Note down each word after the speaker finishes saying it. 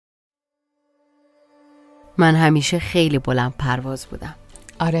من همیشه خیلی بلند پرواز بودم.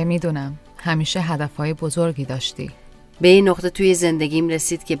 آره میدونم، همیشه هدفهای بزرگی داشتی. به این نقطه توی زندگیم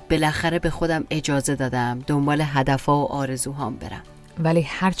رسید که بالاخره به خودم اجازه دادم دنبال هدفها و آرزوهام برم. ولی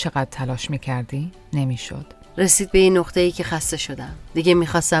هر چقدر تلاش میکردی نمیشد. رسید به این نقطه‌ای که خسته شدم. دیگه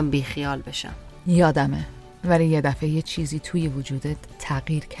میخواستم بیخیال بشم. یادمه، ولی یه دفعه یه چیزی توی وجودت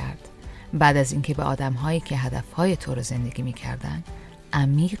تغییر کرد. بعد از اینکه به آدم‌هایی که هدفهای تو رو زندگی میکردن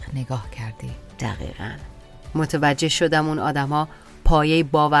عمیق نگاه کردی. دقیقاً. متوجه شدم اون آدم‌ها پایه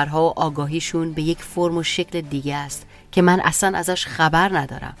باورها و آگاهیشون به یک فرم و شکل دیگه است که من اصلا ازش خبر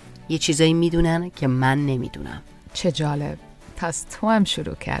ندارم. یه چیزایی میدونن که من نمیدونم. چه جالب. پس تو هم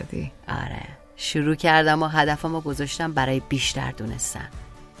شروع کردی؟ آره، شروع کردم و هدفمو گذاشتم برای بیشتر دونستن.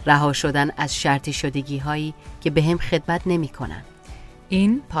 رها شدن از شرطی شدگی هایی که به هم خدمت نمی کنن.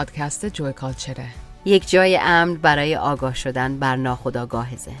 این پادکست جوی کالچره، یک جای امن برای آگاه شدن بر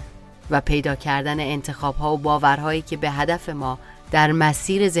ناخودآگاه ذهن و پیدا کردن انتخاب ها و باورهایی که به هدف ما در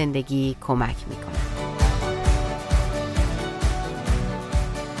مسیر زندگی کمک می کنن.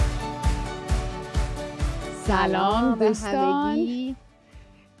 سلام دوستان.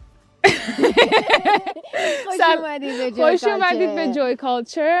 خوش اومدید به جوی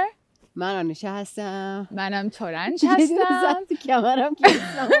کالچر. من آنوشه هستم. منم تورنج هستم. تو کمرم که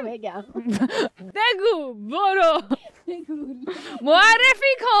اسممو بگم. بگو، برو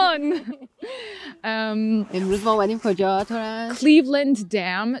معرفی کن. امروز ما اومدیم کجا تورنج؟ کلیولند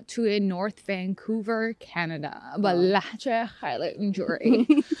دام توی نورث ونکوور کانادا با لهجه خیلی اینجوری.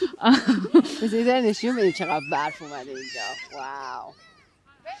 بذارید نشون بدیم چقدر برف اومده اینجا. واو.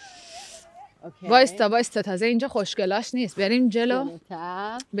 وایستا تازه اینجا خوشگلاش نیست. بریم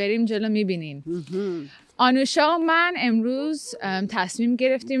جلو میبینین. آنوشا من امروز تصمیم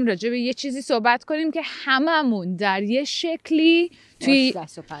گرفتیم راجع به یه چیزی صحبت کنیم که هممون در یه شکلی توی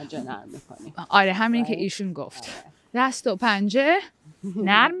دست و پنجه نرم میکنیم. آره همین که ایشون گفت. دست و پنجه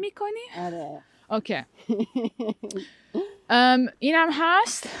نرم میکنی؟ آره. اوکی. اینم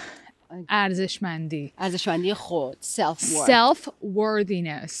هست ارزشمندی خود، self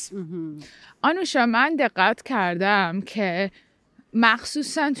worthiness. آنوشا من دقت کردم که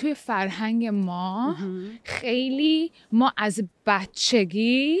مخصوصا توی فرهنگ ما خیلی ما از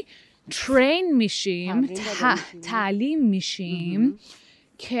بچگی ترین میشیم، تعلیم میشیم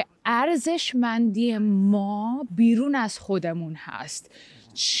که ارزشمندی ما بیرون از خودمون هست.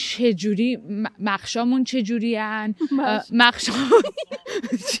 چجوری مخشامون چجوری هن؟ مخشامون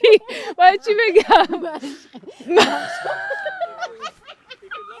باید چی بگم؟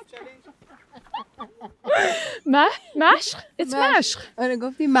 مشق؟ It's مشق. آره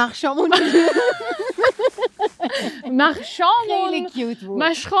گفتی مخشامون. مخشامون خیلی کیوت بود.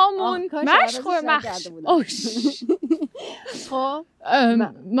 مشخامون مشق خب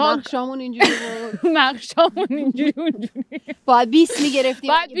مخشامون اینجوری بود. مخشامون اینجوری اونجوری. باید 20 میگرفتیم.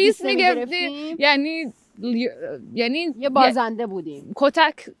 باید 20 میگرفتیم. یعنی یه بازنده بودیم.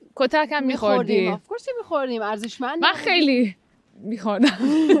 کتک هم میخوردیم. افکورس میخوردیم. ارزشمند. من خیلی میخوردم.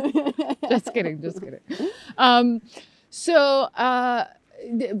 Just kidding.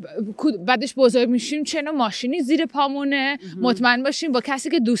 بعدش بزرگ میشیم چه نوع ماشینی زیر پامونه. مطمئن باشیم با کسی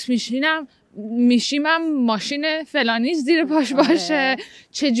که دوست میشیم هم ماشین فلانی زیر پاش باشه.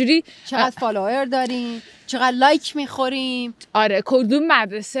 چقدر فالوور داریم، چقدر لایک میخوریم. آره کدوم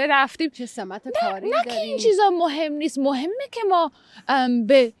مدرسه رفتیم، چه سمت کاری داریم. نه که این چیزا مهم نیست. مهمه که ما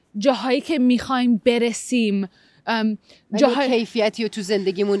به جاهایی که میخوایم برسیم جاهای کیفیتی رو تو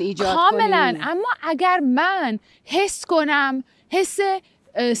زندگیمون ایجاد کنیم. کاملا. اما اگر من حس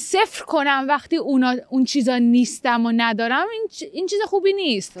صفر کنم وقتی اون چیزا نیستم و ندارم، این چیز خوبی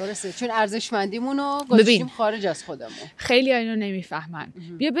نیست. درسته، چون ارزشمندیمون رو گذاشتیم خارج از خودمون. خیلی اینو نمیفهمن.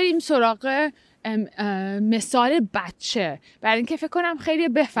 بیا بریم سراغ مثال بچه، برای اینکه فکر کنم خیلی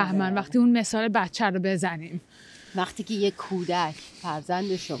بفهمن وقتی اون مثال بچه رو بزنیم. وقتی که یک کودک،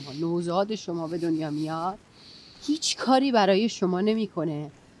 فرزند شما، نوزاد شما به دنیا میاد، هیچ کاری برای شما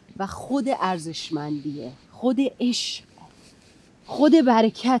نمیکنه و خود ارزشمندیه، خود عشق، خود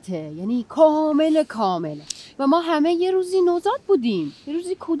برکته، یعنی کامل و ما همه یه روزی نوزاد بودیم، یه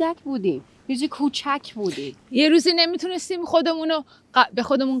روزی کودک بودیم، یه روزی کوچک بودیم، یه روزی نمیتونستیم به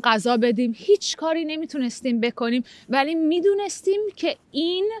خودمون غذا بدیم، هیچ کاری نمیتونستیم بکنیم، ولی میدونستیم که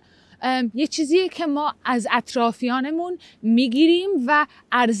این یه چیزیه که ما از اطرافیانمون میگیریم و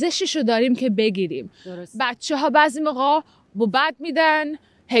ارزششو داریم که بگیریم. بچه ها بعضی موقع با بد میدن،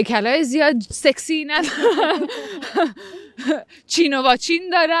 هیکلای زیاد سکسی ندارن، چین و واچین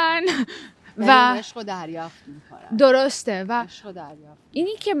دارن و عشق دریافت میکنن. درسته. و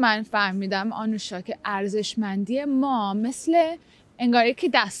اینی که من فهمیدم آنوشا که ارزشمندی ما مثل انگاری که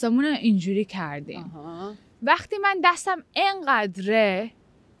دستامون رو اینجوری کردیم. وقتی من دستم اینقدره،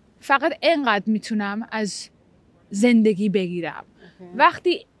 فقط اینقدر میتونم از زندگی بگیرم.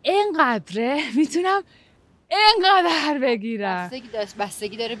 وقتی اینقدره میتونم اینقدر بگیرم.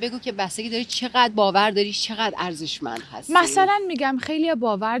 بستگی داره. بگو که بستگی داره چقدر باور داری، چقدر ارزشمند هستی. مثلا میگم خیلی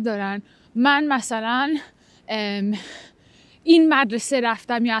باور دارن من مثلا این مدرسه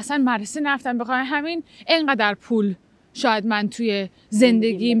رفتم یا اصلا مدرسه نرفتم، بخوام همین اینقدر پول شاید من توی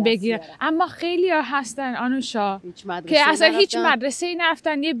زندگیم بگیرم. اما خیلی ها هستن آنوشا که اصلا هیچ مدرسه‌ای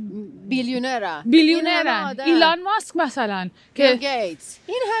نرفتن، یه بیلیونرن. ایلان ماسک مثلا، که گیتس.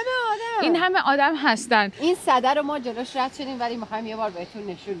 این همه آدم هستن. این صده رو ما جلوش رد شدیم، ولی میخوایم یه بار بهتون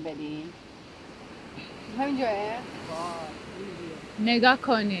نشون بدیم. همینجاه نگاه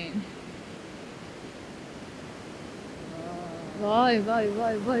کنین. وای وای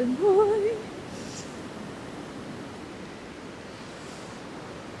وای وای وای.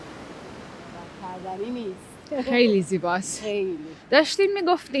 خیلی زیباست. خیلی. داشتیم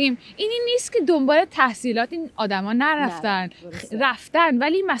میگفتیم اینی نیست که دنبال تحصیلات این آدما نرفتن، رفتن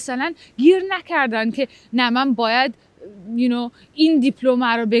ولی مثلا گیر نکردن که نه من باید این دیپلم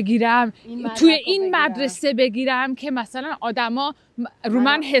رو بگیرم، توی این مدرسه بگیرم که مثلا آدما رو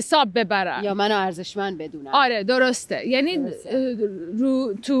من حساب ببرن یا منو ارزشمند بدونن. آره درسته. یعنی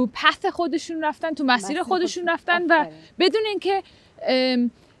تو پث خودشون رفتن، تو مسیر خودشون رفتن و بدون اینکه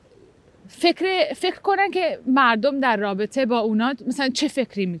فکر کنن که مردم در رابطه با اونا مثلا چه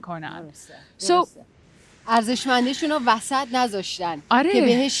فکری میکنن. درسته. ارزشمندیشون رو وسط نذاشتن. آره. که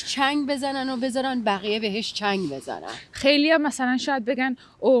بهش چنگ بزنن و بذارن بقیه بهش چنگ بزنن. خیلی ها مثلا شاید بگن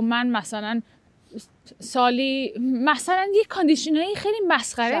او من مثلا سالی مثلا یه کاندیشنایی خیلی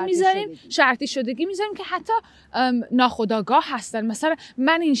مسخره میذاریم، شرطی شدگی میذاریم که حتی ناخودآگاه هستن. مثلا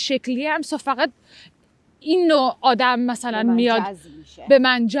من این شکلی هم فقط این نوع آدم مثلا میاد به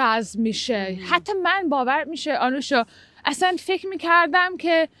من جذب میشه. حتی من باور میشه آنوشا اصلا فکر میکردم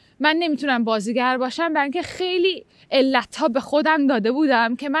که من نمیتونم بازیگر باشم، برای اینکه خیلی علتها به خودم داده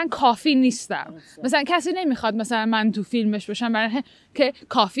بودم که من کافی نیستم. مثلا کسی نمیخواد مثلا من تو فیلمش باشم، برای که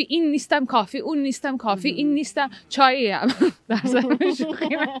کافی این نیستم، کافی اون نیستم، کافی این نیستم، چاییم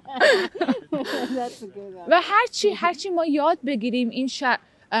و هرچی ما یاد بگیریم این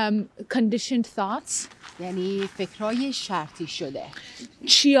conditioned thoughts، یعنی فکرهای شرطی شده،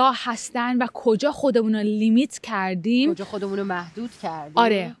 چیا هستن و کجا خودمون رو لیمیت کردیم، کجا خودمون رو محدود کردیم.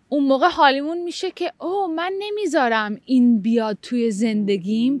 آره اون موقع حالیمون میشه که من نمیذارم این بیاد توی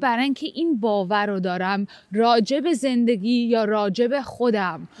زندگیم، برای اینکه این باور رو دارم راجع به زندگی یا راجع به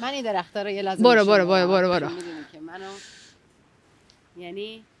خودم. من این درختا رو یه لازم برو میدونی که منو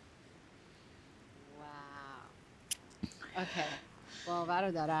یعنی واو اوکی باور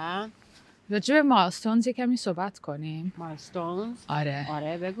رو دارم. راجع به مایلستونز کمی صحبت کنیم. مایلستونز؟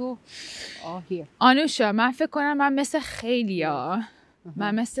 آره بگو. آنوشا من فکر کنم من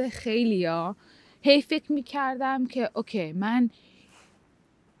مثل خیلیا هی فکر میکردم که اوکی من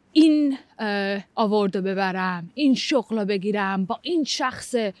این آوردو ببرم، این شغل بگیرم، با این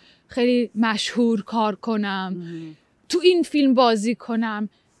شخص خیلی مشهور کار کنم، تو این فیلم بازی کنم.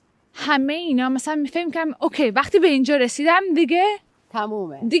 همه اینا مثلا میفهم کنم اوکی وقتی به اینجا رسیدم دیگه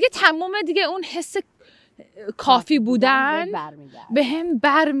تمومه دیگه اون حس کافی بودن به هم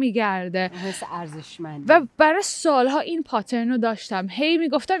برمیگرده، حس ارزشمندی. و برای سالها این پاترن رو داشتم، هی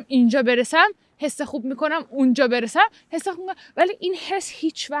میگفتم اینجا برسم حس خوب میکنم، اونجا برسم حس خوب میکنم، ولی این حس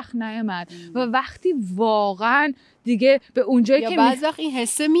هیچ وقت نیامد. و وقتی واقعا دیگه به اونجایی که بعضی وقت این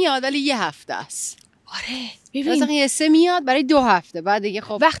حس میاد ولی یه هفته است. آره ببین مثلا این حس میاد برای 2 هفته بعد دیگه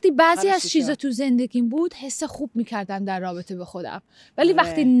خب وقتی بعضی از چیزا تو زندگیم بود حس خوب میکردم در رابطه به خودم، ولی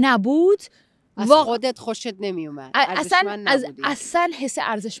وقتی نبود از خودت خوشت نمیومد، اصلا حس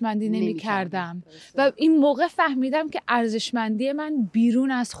ارزشمندی نمیکردم. و این موقع فهمیدم که ارزشمندی من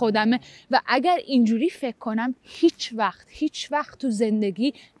بیرون از خودمه و اگر اینجوری فکر کنم هیچ وقت تو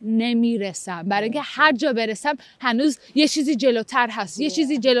زندگی نمیرسم، برای اینکه هر جا برسم هنوز یه چیزی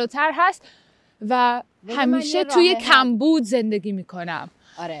جلوتر هست و همیشه توی کمبود زندگی میکنم.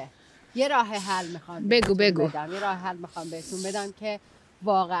 آره یه راه حل میخوام بگو یه راه حل میخوام بهتون بدم که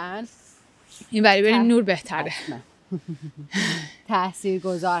واقعا این وری بریم نور بهتره.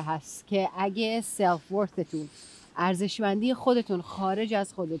 تاثیرگذار هست که اگه سلف ورثتون، ارزشمندی خودتون خارج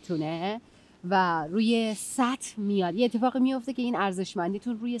از خودتونه و روی سطح میاد، یه اتفاقی میفته که این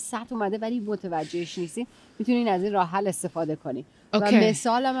ارزشمندیتون روی سطح اومده ولی متوجهش نیستین، میتونین از این راه حل استفاده کنین.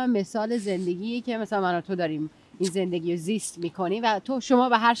 و مثال زندگیه که مثلا من و تو داریم این زندگی رو زیست میکنیم و شما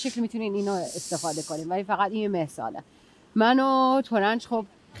به هر شکل میتونین اینو استفاده کنین، ولی فقط این مثاله. من و تورنج خب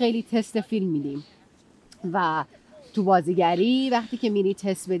خیلی تست فیلم میدیم و تو بازیگری وقتی که میری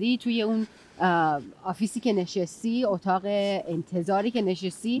تست بدی توی اون آفیسی که نشستی، اتاق انتظاری که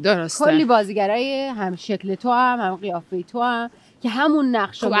نشستی، درسته. کلی بازیگرای هم شکل تو هم قیافه تو هم که همون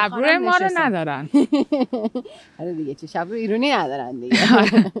نقش رو خب ابروی ما رو ندارن. آره دیگه، چه ابروی ایرانی ندارن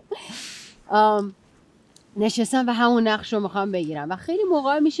دیگه. نشستم و همون نقش رو میخوام بگیرم و خیلی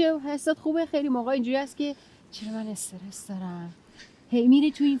موقع میشه حست خوبه، خیلی موقع اینجوری هست که چرا من استرس دارم، هی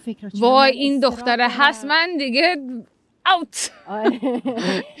میری تو این فکر، وای این دختره هست من دیگه اوت.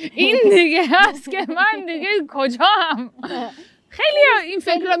 این دیگه هست که من دیگه کجام. خیلی این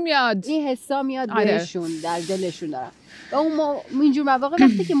فکر میاد، این حسا میاد بهشون، در دلشون دارم. و اون اینجور مواقع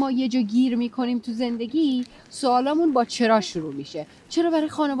وقتی که ما یه جا گیر میکنیم تو زندگی، سوالامون با چرا شروع میشه. چرا برای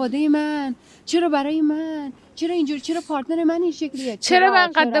خانواده من؟ چرا برای من؟ چرا اینجوری؟ چرا پارتنر من این شکلیه؟ چرا من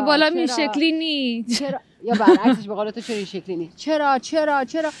قد بالام این شکلی نیست؟ چرا یا برعکسش به قول تو چرا این شکلی نیست؟ چرا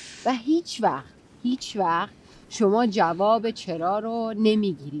و هیچ وقت شما جواب چرا رو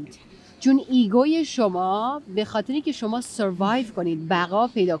نمیگیرید، چون ایگوی شما به خاطری که شما سروایو کنید، بقا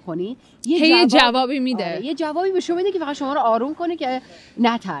پیدا کنید، یه جوابی میده. یه جوابی به شما میده که فقط شما رو آروم کنه که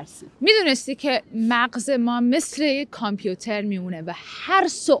نترسید. میدونستی که مغز ما مثل یک کامپیوتر میمونه و هر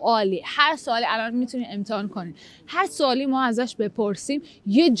سوالی الان میتونی امتحان کنی، هر سوالی ما ازش بپرسیم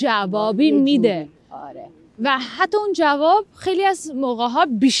یه جوابی میده. آره. و حتی اون جواب خیلی از موقع‌ها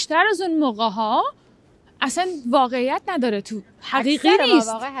بیشتر از اون موقع‌ها اصلا واقعیت نداره، تو حقیقی نیست.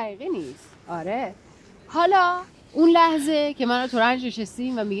 واقع حقیقی نیست. آره. حالا اون لحظه که من و تو رنج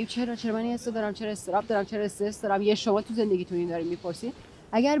نشستیم و میگیم چرا من این حسو دارم، چرا استراب دارم، چرا استرس دارم، یه شما تو زندگیتون این دارین میپرسین،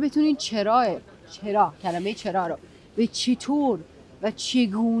 اگر بتونین کلمه چرا رو به چطور و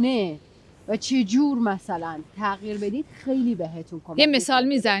چگونه و چه جور مثلا تغییر بدید، خیلی بهتون کمک. یه مثال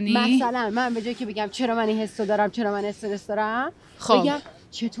میزنی؟ مثلا من به جای که بگم چرا من این حسو دارم، چرا من استرس دارم، بگم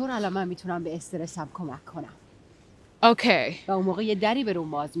چطور الان من میتونم به استرسم کمک کنم. اوکی. و اون موقع یه دری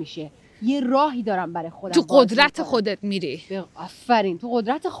برون باز میشه، یه راهی دارم برای خودم، تو قدرت خودت میری. آفرین، تو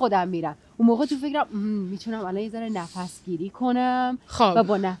قدرت خودم میرم. اون موقع تو فکرم میتونم الان یه ذره نفسگیری کنم و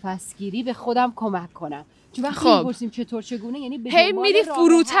با نفسگیری به خودم کمک کنم. چون وقتی میپرسیم چطور چگونه، یعنی به هی میری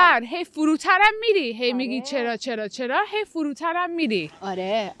فروتر، هی فروترم میری، هی میگی چرا هی فروترم میری.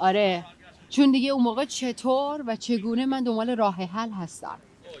 آره چون دیگه اون موقع چطور و چگونه من دنبال راه حل هستم.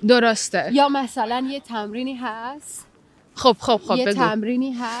 درسته. یا مثلا یه تمرینی هست. خب یه بگو.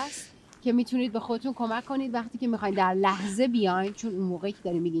 تمرینی هست که میتونید به خودتون کمک کنید وقتی که میخواین در لحظه بیاین، چون اون موقعی که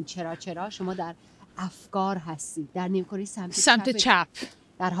دارین میگین چرا شما در افکار هستید، در نیمکره سمت چپ،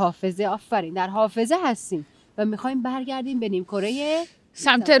 در حافظه. آفرین، در حافظه هستین و میخواین برگردین به نیمکره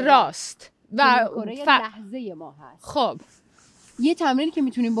سمت راست و لحظه ما هست. خب یه تمرینی که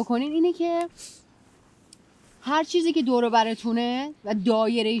میتونین بکنین اینه که هر چیزی که دور و براتونه و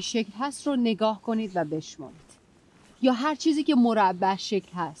دایره شکل هست رو نگاه کنید و بشمارید، یا هر چیزی که مربع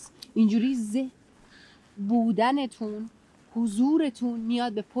شکل هست. اینجوری بودنتون، حضورتون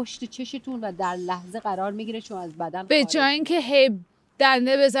میاد به پشت چشتون و در لحظه قرار میگیره، چون از بدن به جای اینکه هی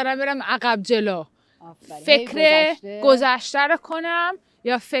دنده بذارم برم عقب جلو، فکر گذشته رو کنم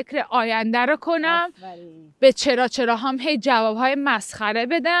یا فکر آینده رو کنم. به چرا هم هی جوابهای مسخره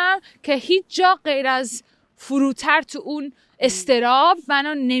بدم که هیچ جا غیر از فروتر تو اون استراب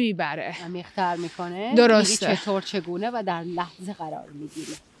منو نمیبره، عمیق‌تر میکنه. درسته. میگی چطور چگونه و در لحظه قرار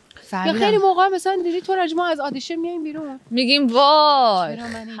میگیری. یا خیلی موقع مثلا دیدی تو ما از آدیشن میایم بیرون میگیم وای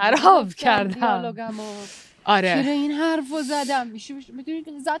خراب کردم، آره چرا این حرفو زدم. میتونی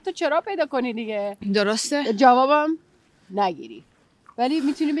زد تو چرا پیدا کنی دیگه. درسته. جوابم نگیری، ولی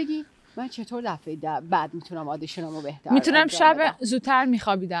میتونی بگی من چطور دفعه بعد میتونم آدیشنمو بهتر، میتونم شب زودتر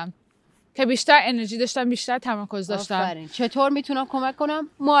میخوابیدم که بیشتر انرژی داشتم، بیشتر تمرکز داشتم. آفرین. چطور میتونم کمک کنم؟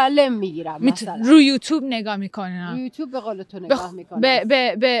 معلم میگیرم، مثلا رو یوتیوب نگاه میکنم، یوتیوب به قول تو نگاه میکنم،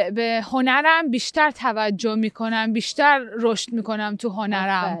 به هنرم بیشتر توجه میکنم، بیشتر رشد میکنم تو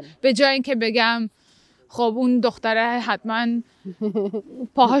هنرم. به جای اینکه بگم خب اون دختره حتما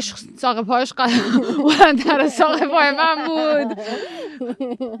ساق پاهاش بلندتر از ساق پای من بود.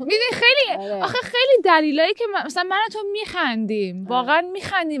 میدونی خیلی آخه خیلی دلایلی که مثلا من و تو میخندیم، واقعا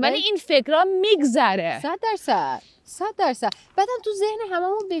میخندیم، ولی این فکرها میگذره 100%. بعدم تو ذهن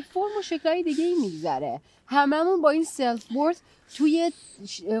هممون به فرم و شکل‌های دیگه‌ای میگذره. هممون با این سلف ورث توی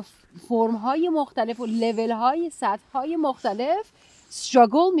فرم‌های مختلف و لول‌های سطح‌های مختلف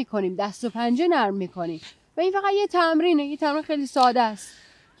استراگل میکنیم، دست و پنجه نرم میکنیم. و این فقط یه تمرینه، یه تمرین خیلی ساده است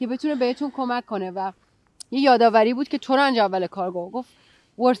که بتونه بهتون کمک کنه. و یه یادآوری بود که تورنج اول کار گفت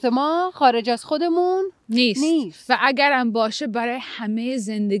ورث ما خارج از خودمون نیست و اگرم باشه برای همه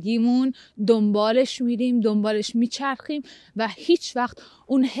زندگیمون دنبالش میریم، دنبالش میچرخیم و هیچ وقت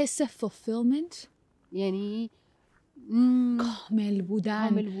اون حس fulfillment، یعنی کامل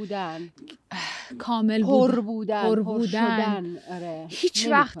بودن، پر بودن. آره. هیچ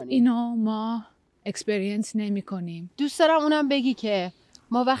وقت اینو ما اکسپریانس نمی کنیم. دوست دارم اونم بگی که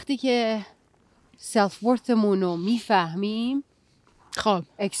ما وقتی که سلف ورثمون رو میفهمیم، خب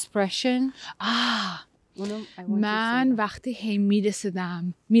اکسپرشن، من وقتی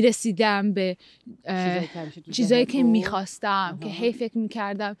میرسیدم به چیزایی که میخواستم که هی فکر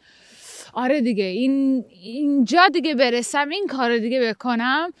میکردم آره دیگه اینجا دیگه برسم، این کار دیگه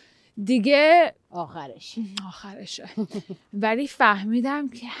بکنم دیگه آخرشه. ولی فهمیدم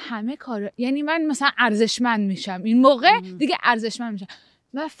که همه کار، یعنی من مثلا ارزشمند میشم این موقع دیگه ارزشمند میشم.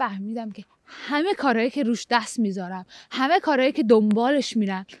 من فهمیدم که همه کارهایی که روش دست میذارم، همه کارهایی که دنبالش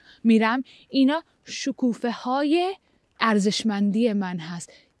میرم اینا شکوفه های ارزشمندی من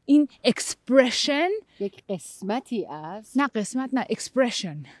هست. این اکسپرشن یک قسمتی از نه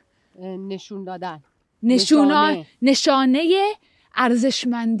اکسپرشن، نشون دادن، نشانه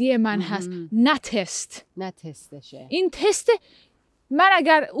ارزشمندی من هست. نه تستشه. این تست من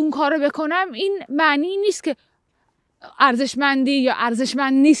اگر اون کارو بکنم این معنی نیست که ارزشمندی یا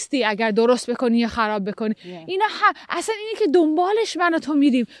ارزشمند نیستی اگر درست بکنی یا خراب بکنی. اینا اصلا اینه که دنبالش من و تو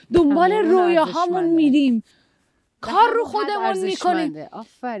میریم، دنبال رویاهامون میریم، کار رو خودمون میکنیم.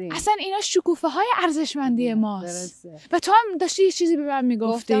 اصلا اینا شکوفه های ارزشمندی ماست. و تو هم داشتی یه چیزی به من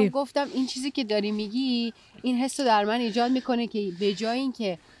میگفتی. گفتم این چیزی که داری میگی این حس رو در من ایجاد میکنه که به جای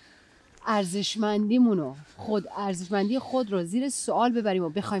اینکه ارزشمندی خود رو زیر سوال ببریم و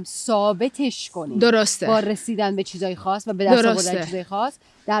بخوایم ثابتش کنیم، درسته، با رسیدن به چیزای خاص و به دست آوردن چیزای خاص،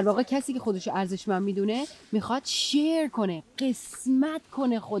 در واقع کسی که خودش رو ارزشمند میدونه میخواد شیر کنه، قسمت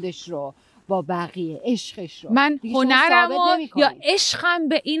کنه خودش رو با بقیه، عشقش رو. من هنرم یا عشقم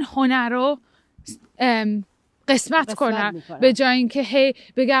به این هنر رو قسمت کنم به جای اینکه هی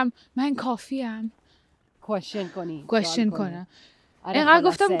بگم من کافیم، کوشن کنم. اینقدر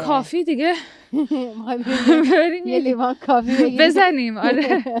گفتم کافی دیگه بریم یه لیوان کافی بزنیم.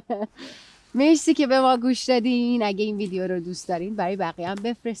 آره. مرسی که به ما گوش دادین. اگه این ویدیو رو دوست دارین برای بقیه هم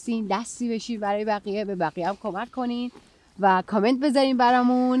بفرستین، دستی بشین برای بقیه، به بقیه هم کمک کنین و کامنت بذارین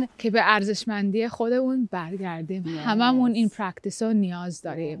برامون که به ارزشمندی خودمون برگردیم. هممون این پرکتیس رو نیاز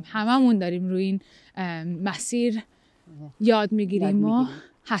داریم. هممون داریم روی این مسیر یاد میگیریم و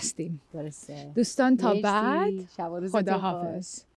هستیم. درسته. دوستان تا بعد، شب و روزتون خداحافظ.